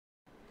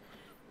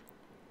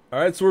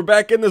Alright, so we're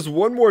back in this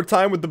one more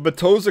time with the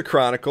Batoza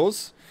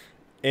Chronicles.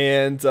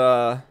 And,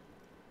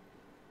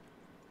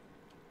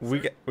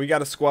 we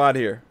got a squad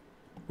here.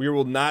 We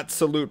will not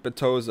salute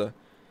Batoza.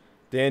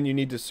 Dan, you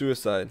need to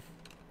suicide.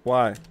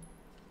 Why?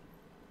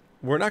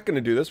 We're not going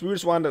to do this. We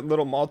just wanted a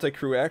little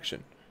multi-crew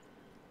action.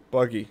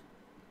 Buggy,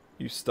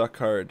 you stuck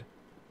hard.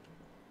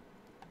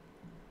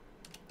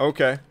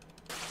 Okay.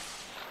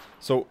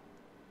 So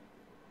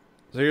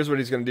here's what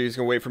he's going to do. He's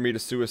going to wait for me to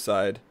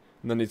suicide.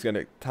 And then he's going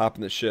to hop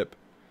in the ship.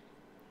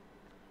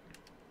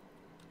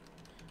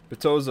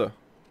 Batoza,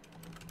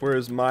 where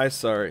is my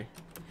sorry?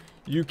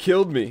 You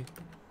killed me.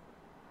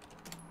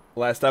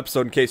 Last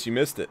episode, in case you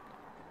missed it.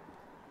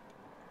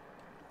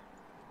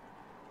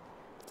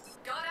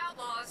 Got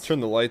outlaws. Turn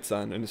the lights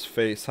on in his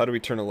face. How do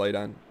we turn a light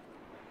on?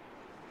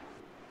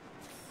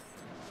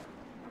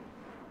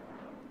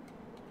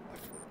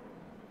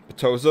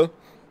 Batoza,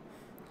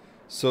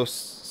 so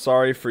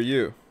sorry for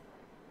you.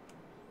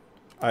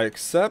 I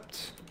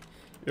accept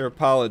your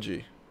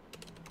apology.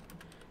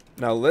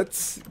 Now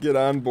let's get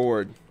on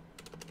board.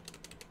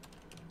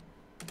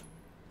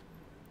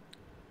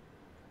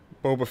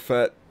 Boba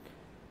Fett.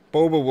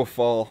 Boba will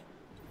fall.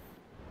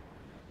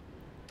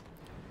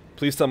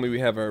 Please tell me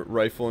we have our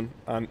rifle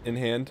in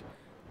hand.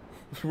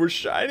 We're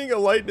shining a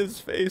light in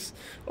his face.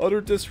 Utter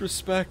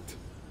disrespect.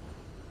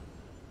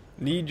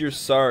 Need your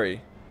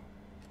sorry.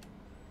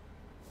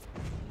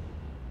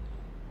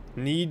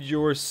 Need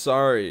your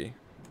sorry.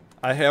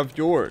 I have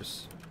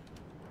yours.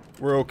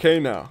 We're okay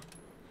now.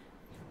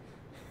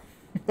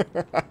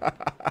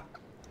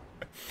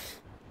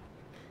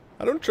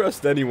 I don't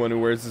trust anyone who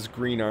wears this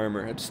green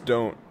armor. I just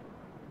don't.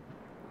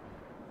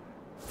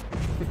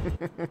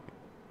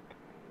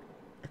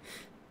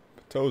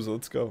 Batoza,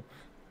 let's go.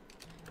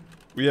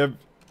 We have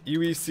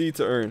UEC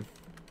to earn.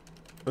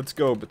 Let's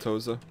go,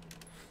 Batoza.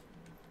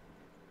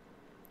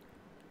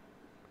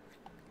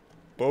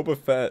 Boba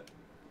Fett.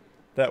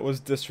 That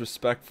was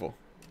disrespectful.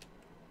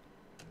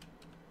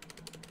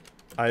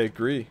 I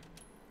agree.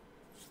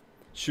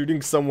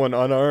 Shooting someone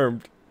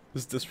unarmed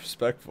is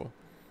disrespectful.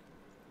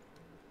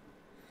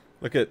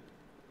 Look at...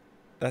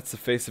 That's the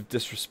face of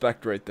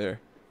disrespect right there.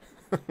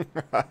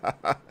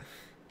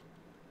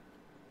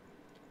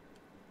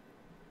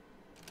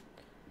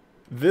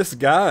 This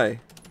guy.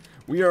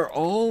 We are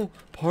all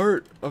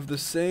part of the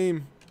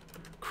same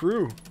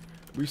crew.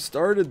 We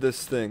started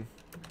this thing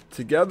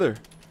together.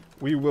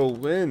 We will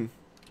win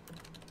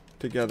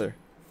together.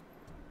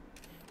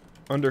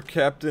 Under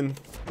Captain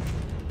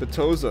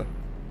Batoza.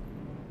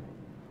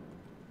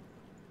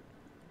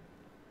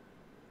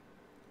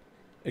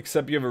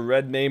 Except you have a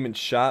red name and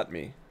shot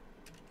me.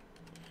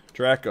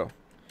 Draco.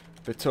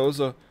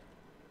 Batoza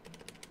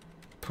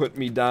put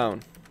me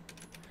down.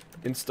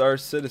 In Star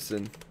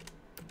Citizen.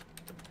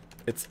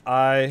 It's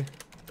I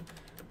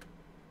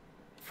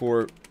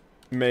for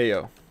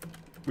Mayo.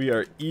 We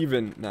are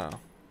even now.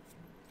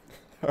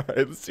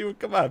 Alright, let's see what...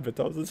 Come on,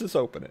 Batoza. Let's just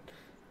open it.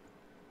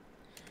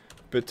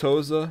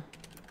 Batoza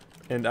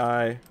and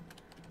I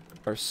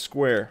are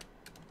square.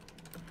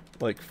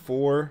 Like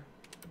 4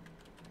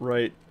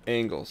 right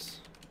angles.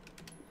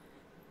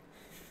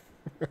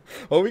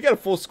 Oh, we got a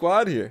full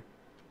squad here.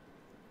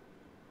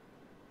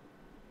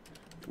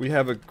 We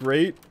have a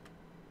great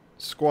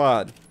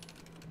squad.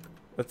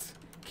 Let's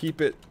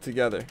keep it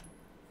together.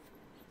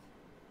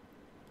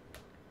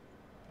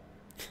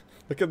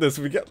 Look at this.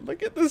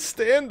 Look at this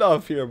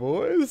standoff here,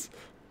 boys.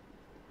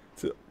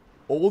 It's an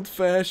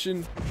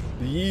old-fashioned.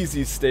 The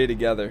Yeezys stay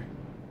together.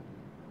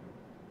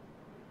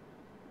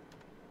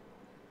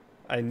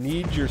 I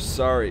need your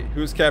sorry.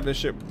 Who's captain of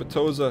the ship?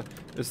 Batoza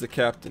is the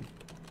captain.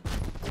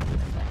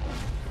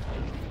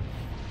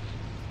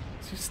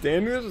 Is he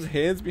standing with his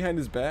hands behind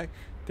his back?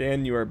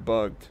 Dan, you are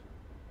bugged.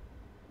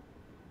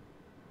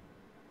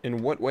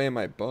 In what way am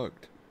I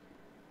bugged?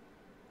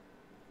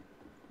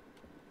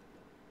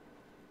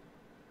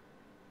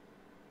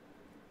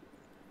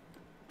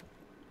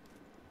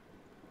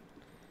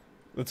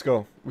 Let's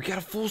go. We got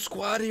a full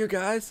squad here,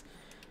 guys.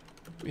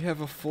 We have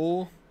a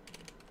full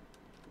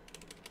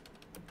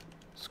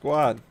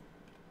squad.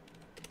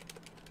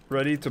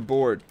 Ready to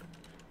board.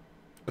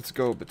 Let's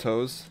go,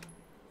 Batoz.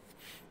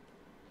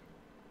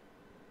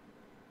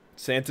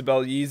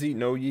 Santabel Yeezy,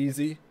 no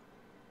Yeezy.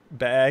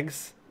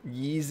 Bags,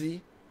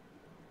 Yeezy.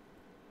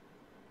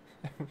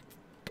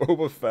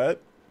 Boba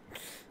Fett.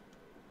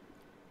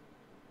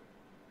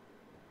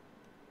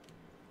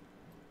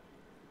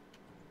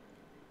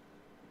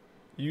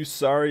 You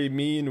sorry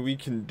me and we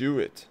can do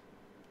it.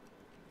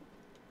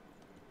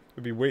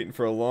 We'll be waiting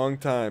for a long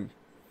time.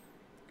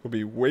 We'll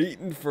be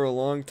waiting for a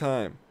long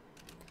time.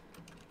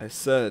 I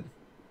said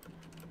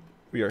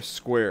we are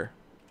square.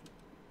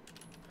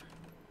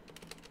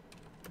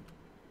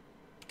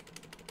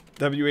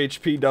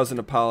 WHP doesn't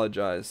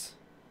apologize.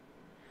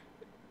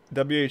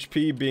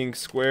 WHP being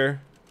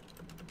square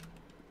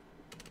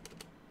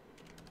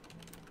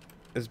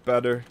is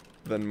better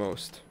than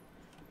most.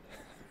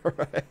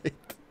 Alright.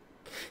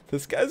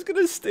 This guy's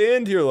gonna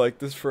stand here like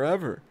this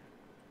forever.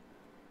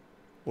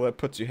 Well, that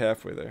puts you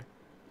halfway there.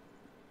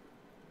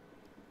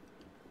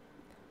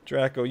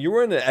 Draco, you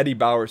were in the Eddie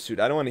Bauer suit.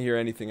 I don't want to hear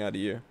anything out of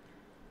you.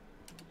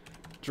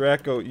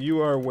 Draco,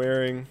 you are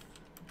wearing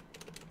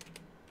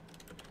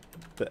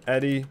the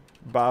Eddie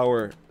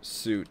Bauer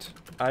suit.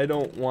 I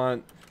don't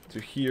want to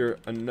hear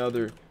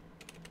another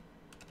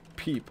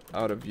peep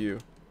out of you.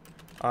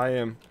 I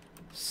am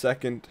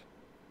second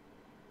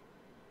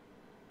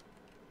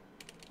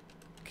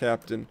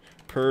captain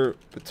per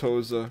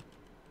Betoza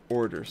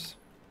orders.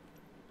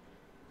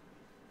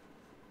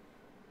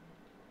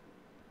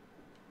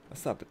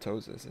 That's not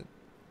Betoza, is it?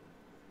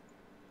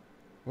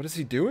 What is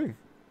he doing?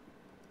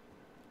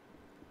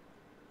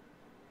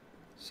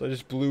 So I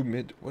just blew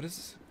mid. What is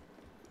this?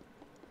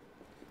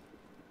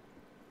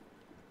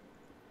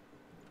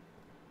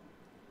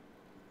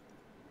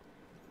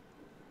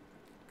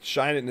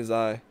 Shine it in his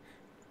eye.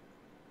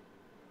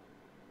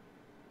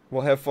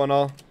 We'll have fun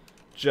all.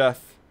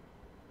 Jeff.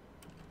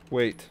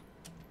 Wait.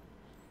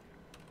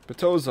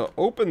 Betoza,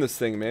 open this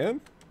thing, man.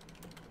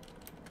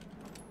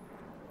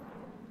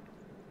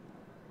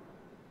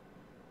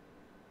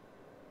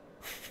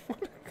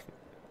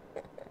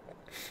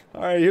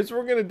 Alright, here's what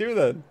we're gonna do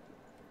then.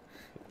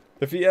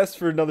 If he asks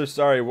for another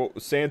sorry, well,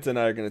 Santa and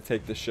I are gonna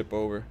take this ship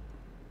over.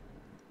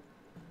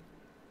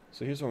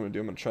 So here's what I'm gonna do.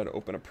 I'm gonna try to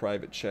open a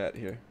private chat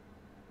here.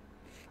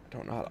 I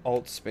don't know how to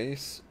alt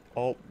space,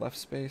 alt left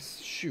space.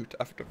 Shoot,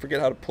 I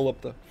forget how to pull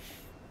up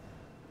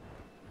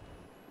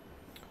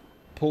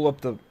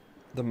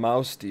the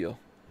mouse deal.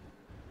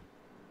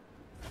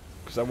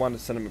 Because I wanted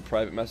to send him a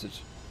private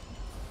message.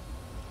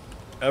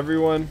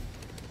 Everyone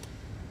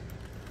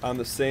on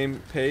the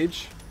same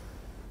page.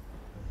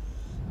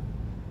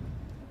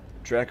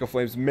 Draco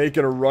Flame's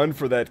making a run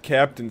for that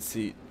captain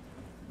seat.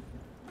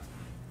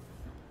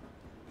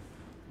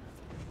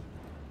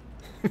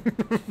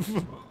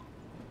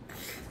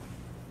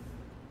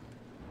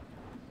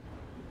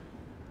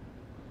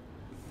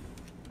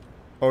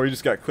 Oh, he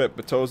just got clipped.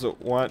 Betoza,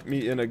 want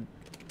me in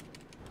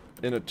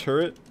a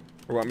turret,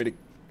 or want me to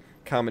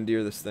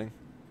commandeer this thing?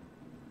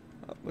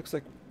 Looks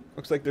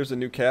like there's a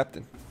new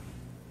captain.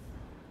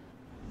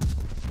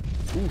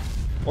 Ooh.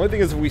 Only thing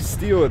is, if we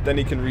steal it, then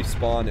he can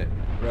respawn it,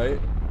 right?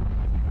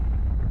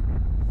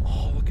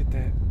 Oh, look at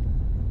that.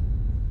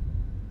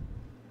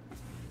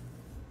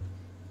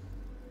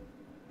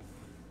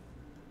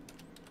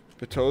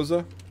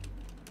 Betoza.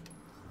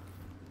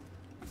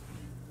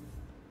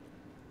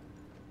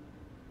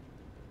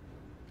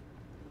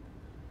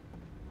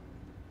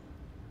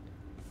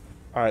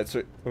 Alright,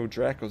 so... Oh,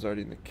 Draco's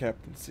already in the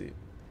captain seat.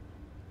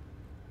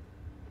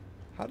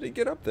 How did he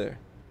get up there?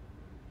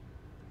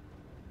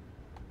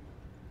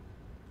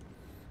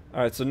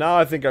 Alright, so now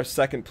I think our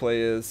second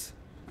play is...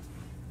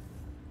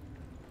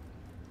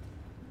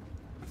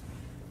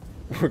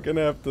 We're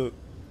gonna have to...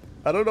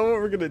 I don't know what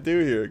we're gonna do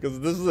here, because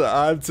this is an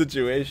odd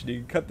situation. You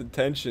can cut the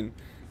tension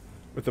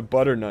with a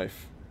butter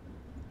knife.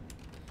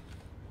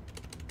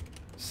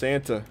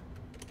 Santa.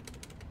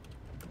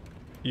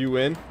 You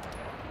in?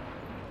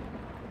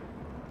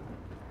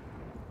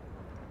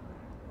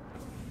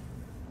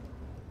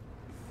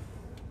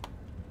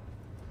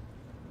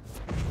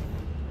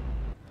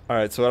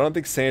 Alright, so I don't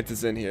think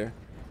Santa's in here.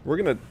 We're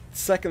gonna...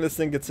 Second this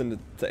thing gets into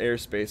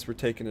airspace, we're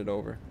taking it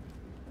over.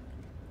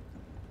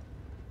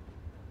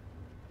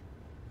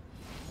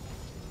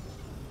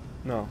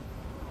 No.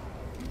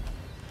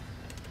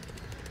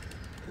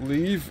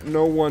 Leave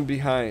no one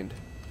behind.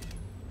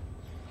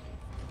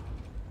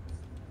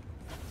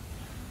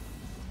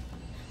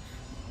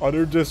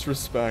 Utter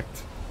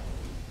disrespect.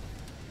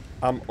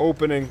 I'm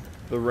opening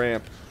the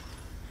ramp.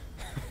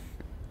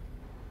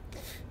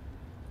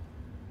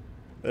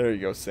 There you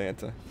go,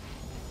 Santa.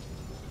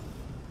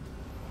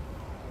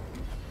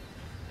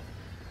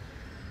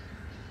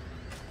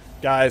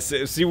 Guys,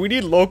 see, we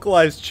need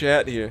localized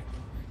chat here.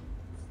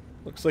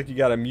 Looks like you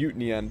got a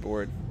mutiny on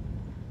board.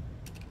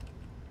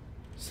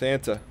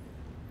 Santa.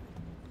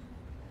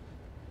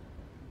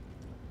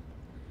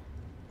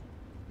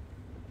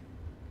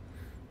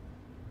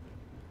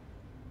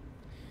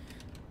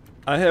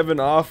 I have an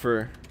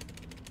offer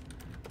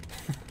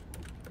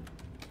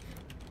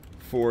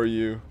for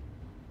you.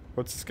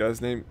 What's this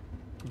guy's name?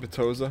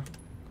 Betoza?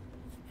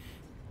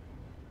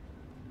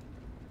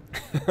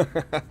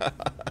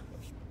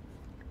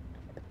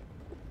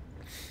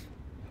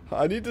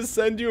 I need to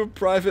send you a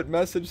private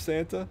message,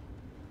 Santa.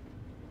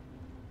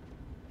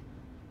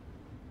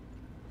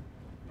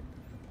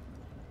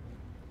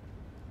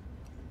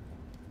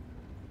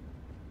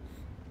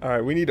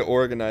 Alright, we need to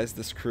organize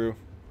this crew.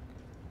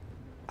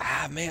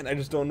 Ah, man, I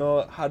just don't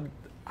know how do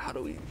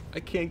we... I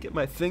can't get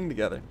my thing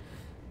together.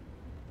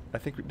 I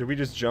think... Did we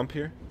just jump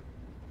here?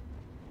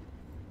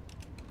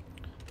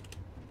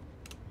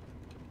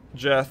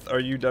 Jeth, are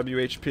you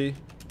WHP?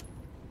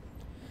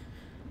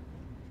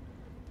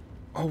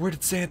 Oh, where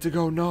did Santa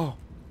go? No.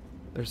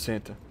 There's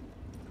Santa.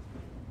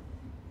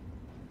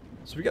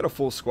 So we got a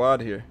full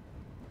squad here.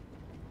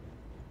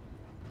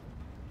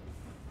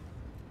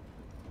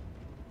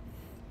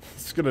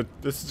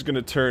 This is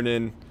gonna turn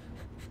in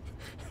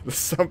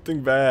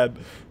something bad.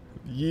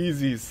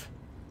 Yeezys.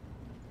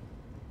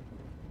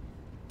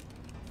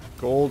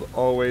 Gold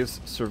always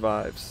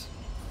survives.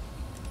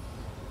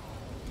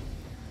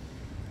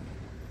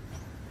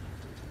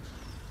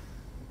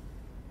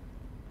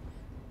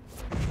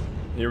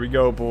 Here we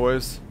go,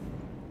 boys.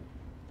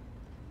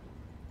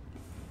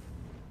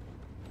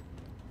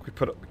 We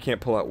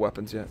can't pull out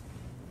weapons yet.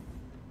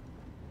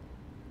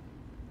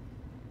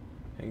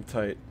 Hang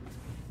tight.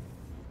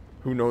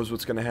 Who knows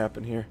what's gonna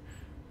happen here?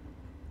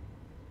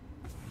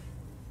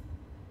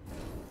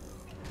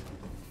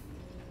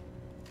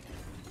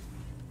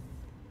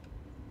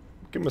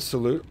 Give him a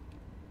salute.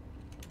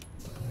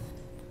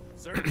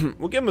 Sir?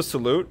 We'll give him a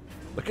salute.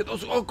 Look at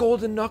those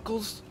golden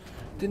knuckles.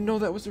 Didn't know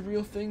that was a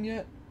real thing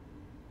yet.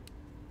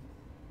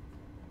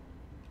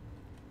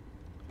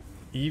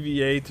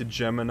 EVA to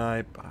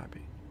Gemini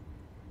Bobby.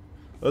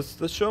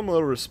 Let's show him a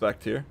little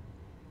respect here.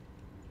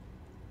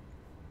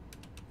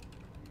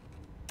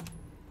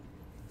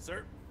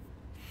 Sir?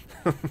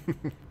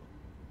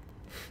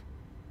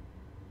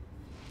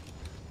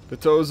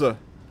 Betoza.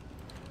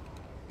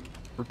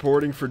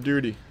 Reporting for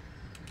duty.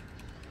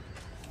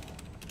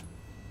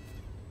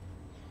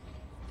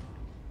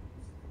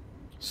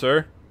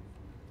 Sir?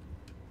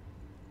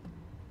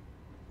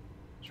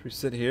 Should we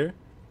sit here?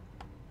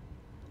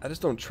 I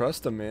just don't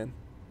trust him, man.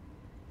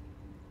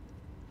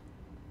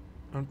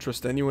 I don't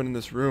trust anyone in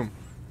this room.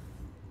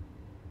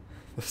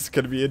 This is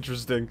gonna be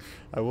interesting.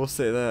 I will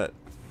say that.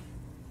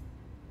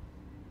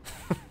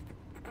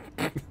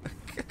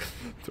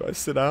 Do I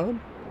sit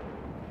down?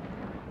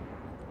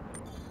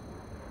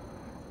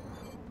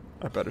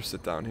 I better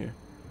sit down here.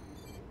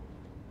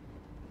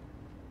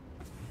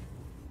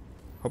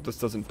 Hope this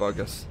doesn't bug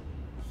us.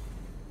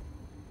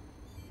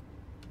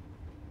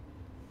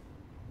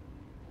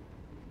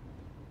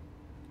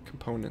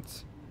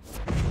 Components.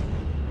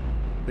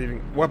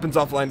 Leaving weapons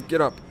offline.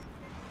 Get up.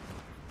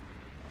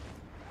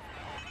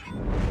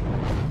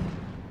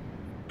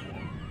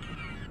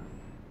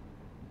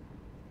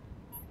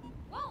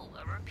 Whoa,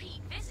 a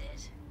repeat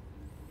visit.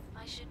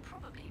 I should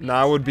probably.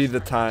 Now would be the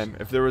time.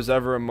 If there was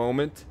ever a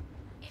moment,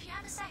 If you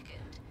have a second.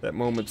 that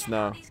moment's can you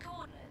check out now. these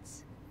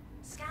coordinates?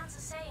 Scans are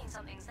saying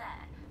something's there,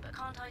 but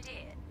can't ID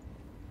it.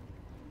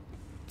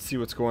 See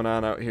what's going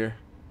on out here.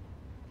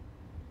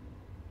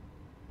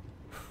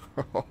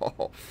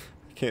 I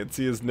can't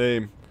see his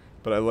name,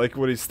 but I like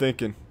what he's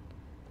thinking.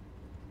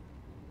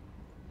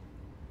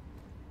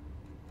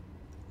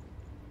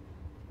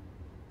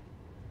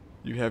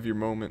 You have your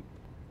moment.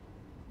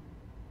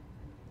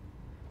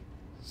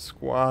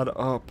 Squad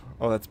up.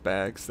 Oh, that's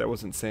Bags. That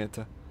wasn't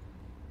Santa.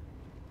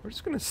 We're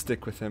just gonna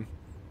stick with him.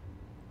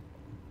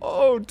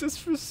 Oh,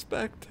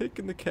 disrespect,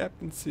 taking the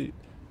captain's seat.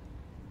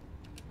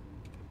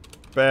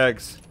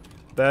 Bags.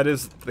 That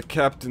is the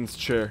captain's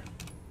chair.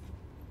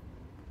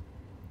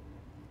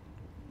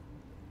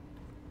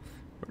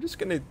 We're just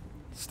gonna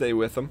stay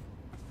with him.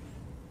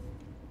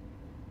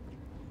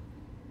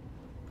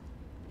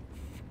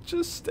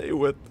 Just stay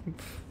with him.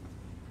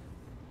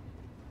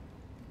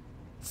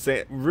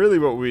 Really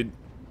what we'd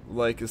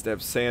like is to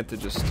have Santa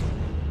just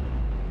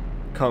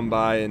come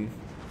by and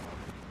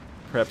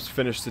perhaps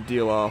finish the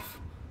deal off.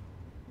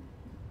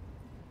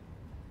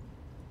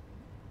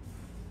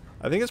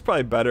 I think it's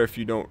probably better if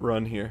you don't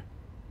run here.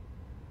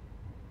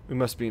 We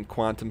must be in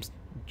quantum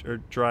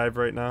drive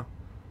right now.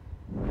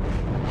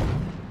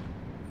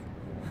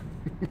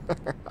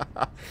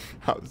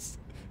 How's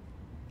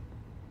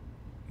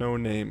no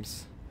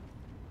names,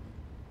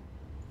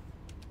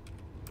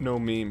 no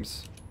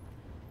memes.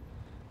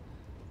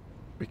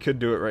 We could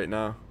do it right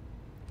now.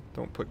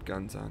 Don't put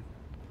guns on.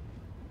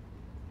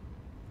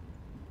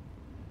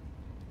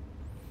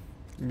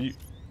 Mute.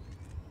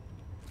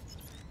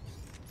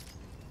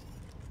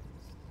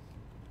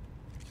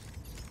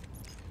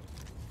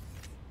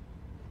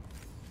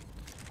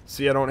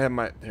 See, I don't have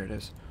my... There it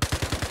is.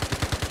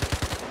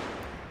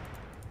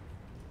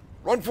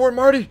 Run for it,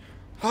 Marty!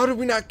 How did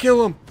we not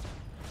kill him?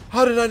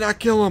 How did I not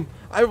kill him?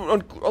 I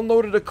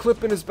unloaded a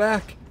clip in his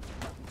back.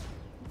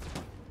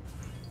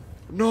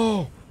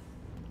 No!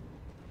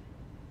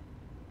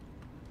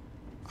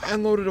 I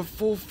unloaded a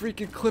full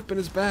freaking clip in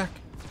his back.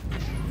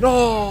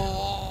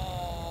 No!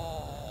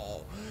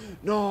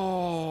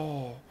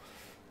 No!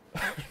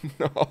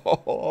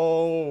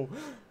 No!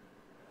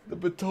 The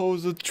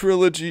Betoza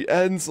trilogy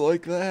ends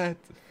like that.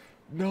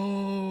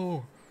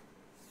 No!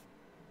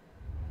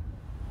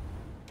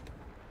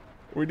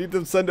 We need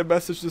to send a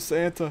message to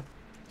Santa.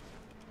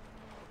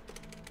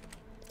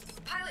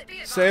 Pilot, be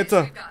advised,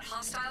 Santa! we've got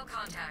hostile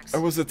contacts. I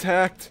was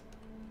attacked.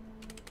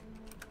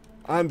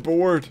 On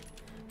board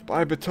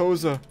by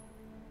Betoza.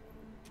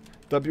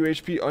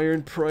 WHP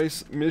Iron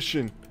Price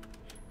mission.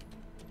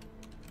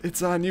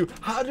 It's on you.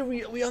 How did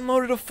we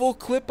unloaded a full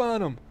clip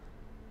on him?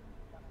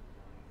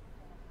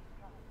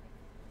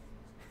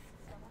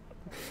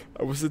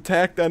 I was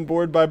attacked on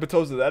board by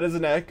Betoza. That is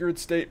an accurate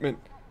statement.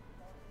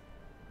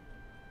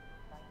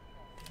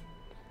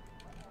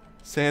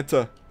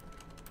 Santa,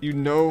 you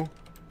know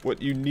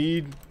what you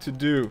need to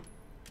do.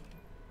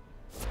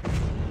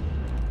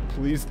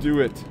 Please do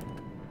it.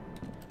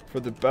 For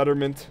the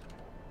betterment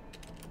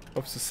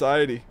of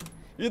society.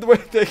 Either way,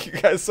 thank you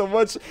guys so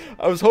much.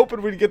 I was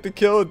hoping we'd get the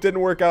kill. It didn't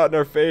work out in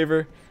our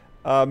favor.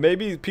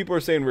 Maybe people are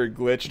saying we're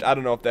glitched. I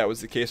don't know if that was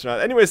the case or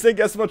not. Anyways, thank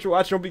you guys so much for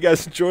watching. Hope you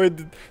guys enjoyed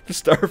the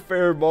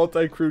Starfarer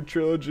multi-crew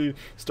trilogy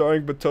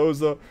starring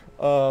Batoza.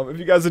 If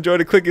you guys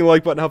enjoyed it, clicking the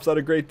like button helps out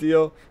a great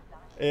deal.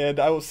 And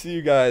I will see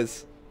you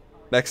guys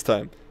next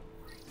time.